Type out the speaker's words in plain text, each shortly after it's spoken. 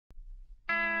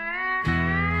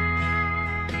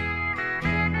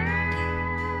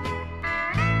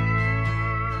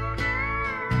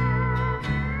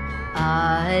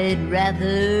I'd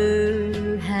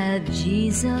rather have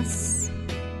Jesus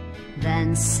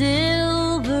than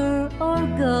silver or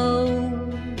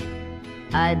gold.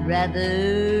 I'd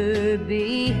rather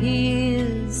be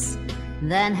His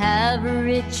than have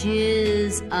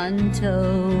riches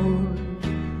untold.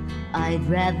 I'd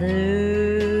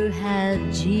rather have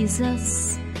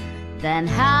Jesus than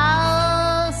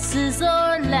houses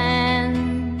or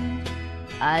land.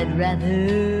 I'd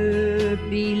rather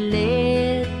be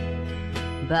led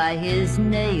by His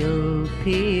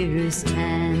nail-pierced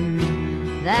hand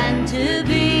than to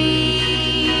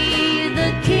be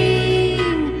the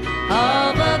king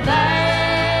of a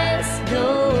vast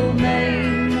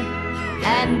domain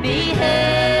and be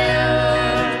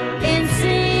held in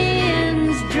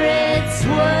sin's dread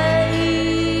sway.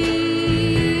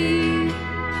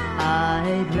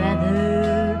 I'd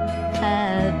rather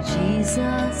have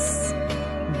Jesus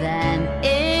than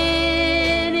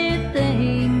anything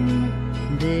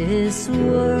this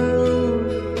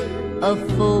world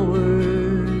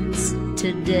affords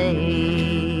today.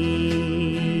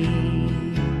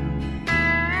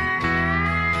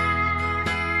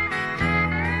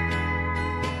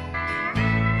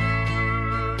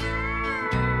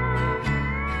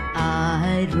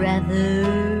 I'd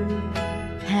rather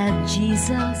have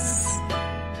Jesus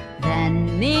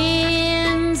than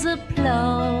men's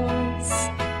applause.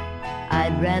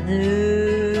 I'd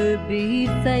rather be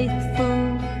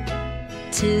faithful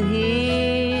to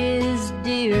His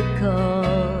dear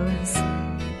cause.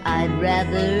 I'd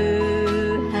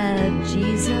rather have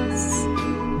Jesus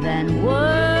than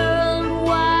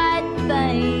worldwide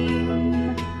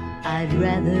fame. I'd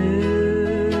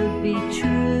rather be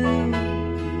true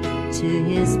to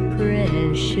His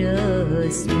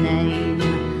precious name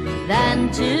than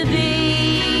to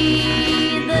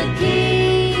be the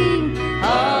king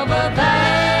of a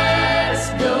vast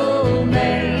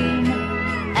domain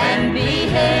and be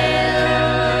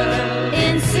held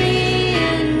in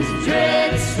sin's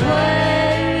dread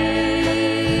sway.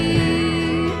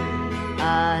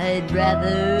 I'd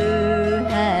rather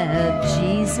have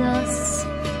Jesus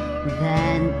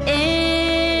than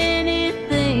anything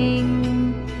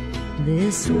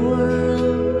this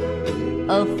world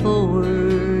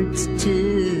affords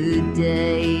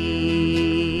today.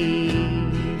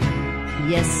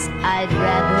 Yes, I'd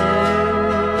rather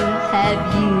have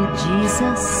you,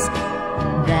 Jesus,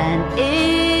 than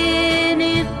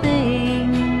anything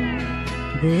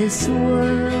this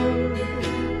world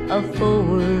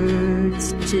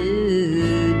affords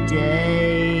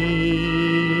today.